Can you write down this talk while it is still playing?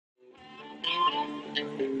We're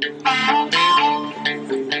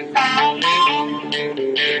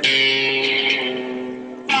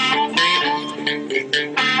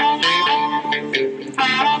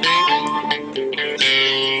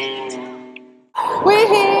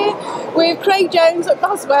here with Craig Jones at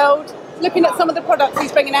Buzzweld, looking at some of the products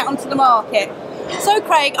he's bringing out onto the market. So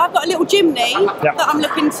Craig, I've got a little chimney that I'm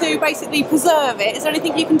looking to basically preserve it. Is there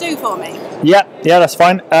anything you can do for me? Yeah, that's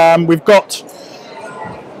fine. We've got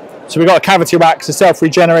a cavity wax, a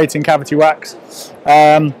self-regenerating cavity wax.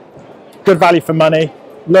 Good value for money,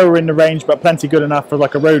 lower in the range, but plenty good enough for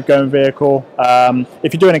like a road-going vehicle.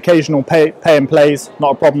 If you're doing occasional pay and plays,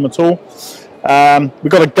 not a problem at all.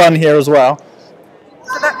 We've got a gun here as well.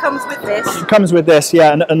 So that comes with this? It comes with this,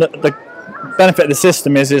 yeah, and the benefit of the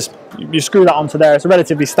system is you screw that onto there. It's a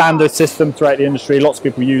relatively standard system throughout the industry. Lots of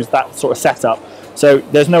people use that sort of setup. So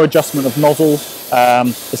there's no adjustment of nozzles.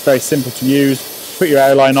 It's very simple to use. Put your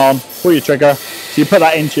airline on, pull your trigger. So you put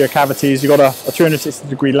that into your cavities. You've got a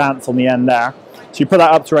 360-degree lance on the end there. So you put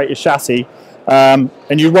that up to rate your chassis. And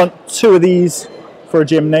you want 2 of these for a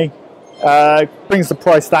chimney. Brings the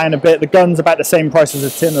price down a bit. The gun's about the same price as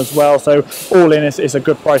a tin as well, so all in is a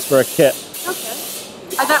good price for a kit. Okay.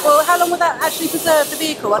 And how long will that actually preserve the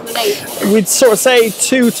vehicle underneath? We'd sort of say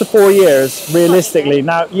 2 to 4 years realistically.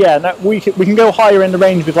 Now we can go higher in the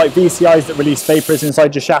range with like VCIs that release vapors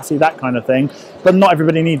inside your chassis, that kind of thing, but not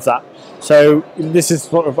everybody needs that. So this is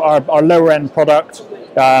sort of our lower end product.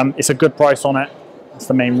 It's a good price on it. That's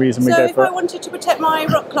the main reason we go for it. So if I wanted to protect my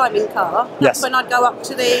rock climbing car, that's when I'd go up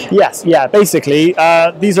to the... Yes, yeah, basically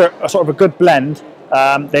these are sort of a good blend.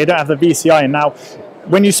 They don't have the VCI in. Now,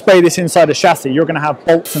 when you spray this inside the chassis, you're going to have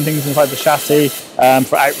bolts and things inside the chassis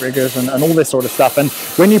for outriggers and all this sort of stuff. And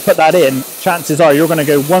when you put that in, chances are you're going to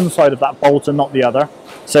go one side of that bolt and not the other.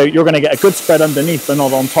 So you're going to get a good spread underneath but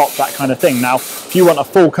not on top, that kind of thing. Now, if you want a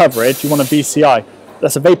full coverage, you want a VCI.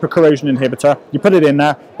 That's a vapor corrosion inhibitor. You put it in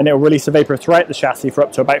there and it will release the vapor throughout the chassis for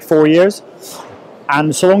up to about 4 years.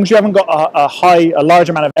 And so long as you haven't got a large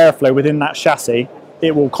amount of airflow within that chassis,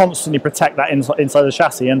 it will constantly protect that inside the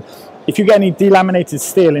chassis. And if you get any delaminated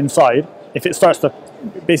steel inside, if it starts to,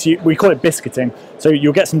 basically, we call it biscuiting. So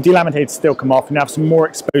you'll get some delaminated steel come off and you have some more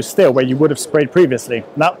exposed steel where you would have sprayed previously.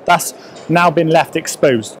 Now, that's now been left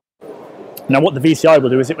exposed. Now what the VCI will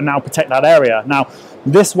do is it will now protect that area. Now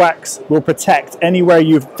this wax will protect anywhere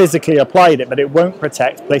you've physically applied it, but it won't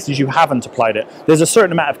protect places you haven't applied it. There's a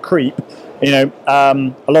certain amount of creep. You know,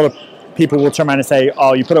 a lot of people will turn around and say,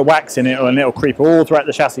 oh, you put a wax in it and it'll creep all throughout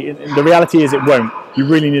the chassis. The reality is it won't. You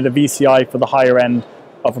really need a VCI for the higher end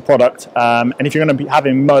of a product. And if you're going to be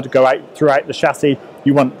having mud go out throughout the chassis,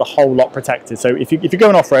 you want the whole lot protected. So if you're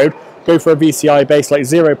going off-road, go for a VCI base like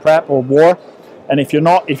Zero Prep or War. And if you're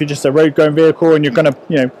not, if you're just a road-going vehicle and you're going to,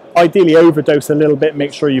 you know, ideally overdose a little bit,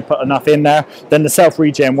 make sure you put enough in there, then the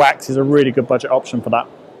self-regen wax is a really good budget option for that.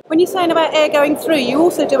 When you're saying about air going through, you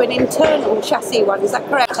also do an internal chassis one, is that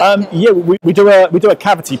correct? Yeah, we do a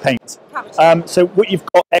cavity paint. So what you've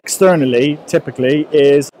got externally, typically,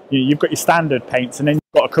 is you've got your standard paints and then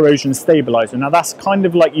you've got a corrosion stabilizer. Now that's kind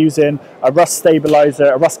of like using a rust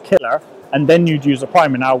stabilizer, a rust killer, and then you'd use a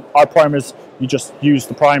primer. Now our primers, you just use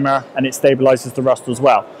the primer and it stabilizes the rust as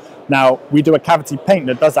well. Now we do a cavity paint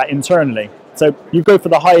that does that internally. So you go for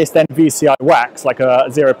the highest end VCI wax, like a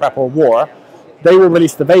Zero Prep or War. They will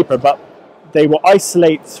release the vapor, but they will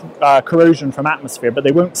isolate corrosion from atmosphere, but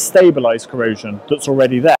they won't stabilize corrosion that's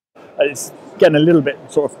already there. It's getting a little bit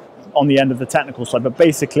sort of on the end of the technical side, but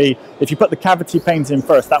basically if you put the cavity paint in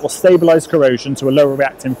first, that will stabilize corrosion to a lower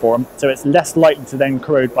reacting form, so it's less likely to then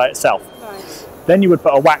corrode by itself. Right. Then you would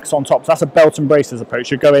put a wax on top. So that's a belt and braces approach.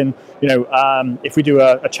 You go in, you know, if we do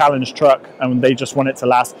a challenge truck and they just want it to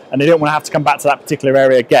last and they don't want to have to come back to that particular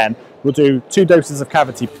area again, we'll do 2 doses of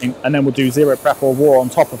cavity paint and then we'll do Zero Prep or War on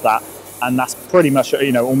top of that, and that's pretty much,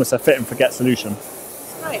 you know, almost a fit and forget solution.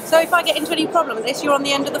 Right. So if I get into any problem with this, you're on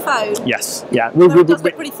the end of the phone. Yes. Yeah. It does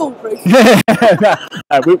look pretty foolproof. we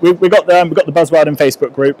got the Buzzweld and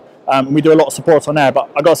Facebook group. And we do a lot of support on there, but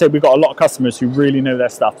I got to say we've got a lot of customers who really know their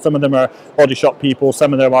stuff. Some of them are body shop people,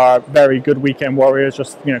 some of them are very good weekend warriors,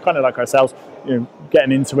 just, you know, kind of like ourselves, you know,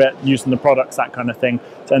 getting into it, using the products, that kind of thing.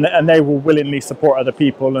 So, and they will willingly support other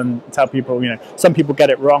people and tell people, you know, some people get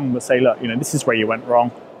it wrong, but say, look, you know, this is where you went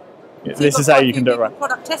wrong. So this is how you can do it right.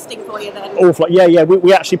 Product testing for you then? Yeah.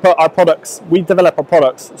 We actually put our products, we develop our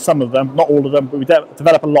products, some of them, not all of them, but we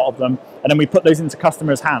develop a lot of them, and then we put those into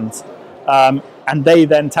customers' hands. And they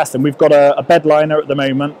then test them. We've got a bed liner at the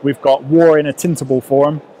moment. We've got War in a tintable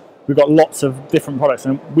form. We've got lots of different products,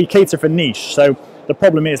 and we cater for niche. So the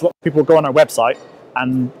problem is, a lot of people go on our website,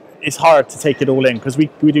 and it's hard to take it all in because we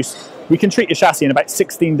can treat your chassis in about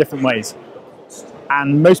 16 different ways,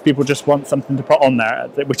 and most people just want something to put on there,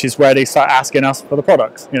 which is where they start asking us for the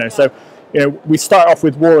products. So we start off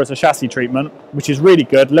with WAR as a chassis treatment, which is really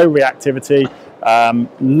good, low reactivity,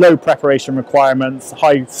 low preparation requirements,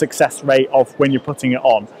 high success rate of when you're putting it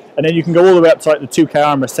on. And then you can go all the way up to like the 2K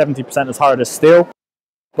armor, 70% as hard as steel.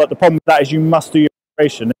 But the problem with that is you must do your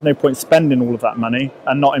preparation. There's no point spending all of that money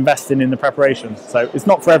and not investing in the preparation. So it's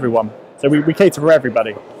not for everyone. So we cater for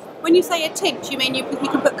everybody. When you say a tint, you mean you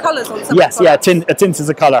can put colours on something? Yes, yeah, a tint is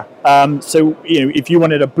a colour. So if you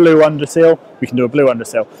wanted a blue underseal, we can do a blue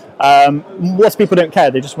underseal. Most people don't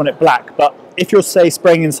care; they just want it black. But if you're, say,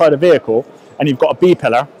 spraying inside a vehicle and you've got a B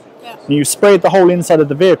pillar, and you sprayed the whole inside of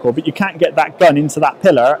the vehicle, but you can't get that gun into that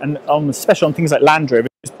pillar, and especially on things like Land Rover,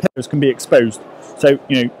 pillars can be exposed. So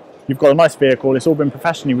you've got a nice vehicle; it's all been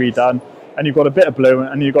professionally redone, and you've got a bit of blue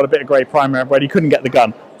and you've got a bit of grey primer where you couldn't get the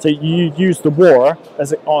gun. So you use the WAR,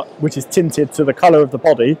 which is tinted to the colour of the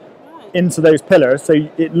body, into those pillars, so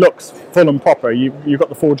it looks full and proper. You've got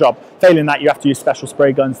the full job. Failing that, you have to use special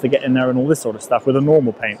spray guns to get in there and all this sort of stuff with a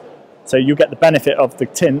normal paint. So you get the benefit of the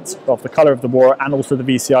tint, of the colour of the WAR, and also the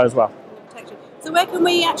VCI as well. So where can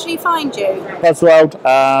we actually find you? Buzzweld,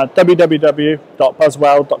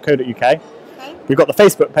 www.buzzweld.co.uk. Okay. We've got the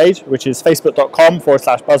Facebook page, which is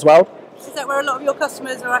facebook.com/Buzzweld. Is that where a lot of your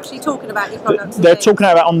customers are actually talking about your products? They're talking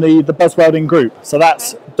about it on the Buzzwelding group. So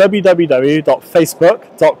that's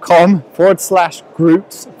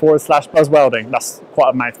www.facebook.com/groups/Buzzwelding. That's quite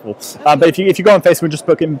a mouthful. But if you go on Facebook and just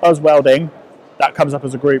book in Buzzwelding, that comes up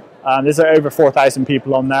as a group. There's over 4,000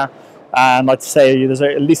 people on there. And like I say, there's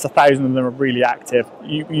at least 1,000 of them are really active.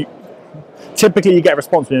 Typically, you get a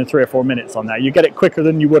response within 3 or 4 minutes on there. You get it quicker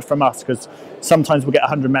than you would from us, because sometimes we'll get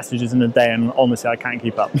 100 messages in a day, and honestly, I can't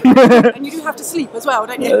keep up. And you do have to sleep as well,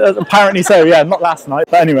 don't you? Apparently so, yeah. Not last night,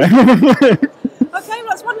 but anyway. Okay, well,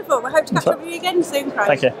 that's wonderful. We hope to catch up with you again soon, Craig.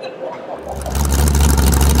 Thank you.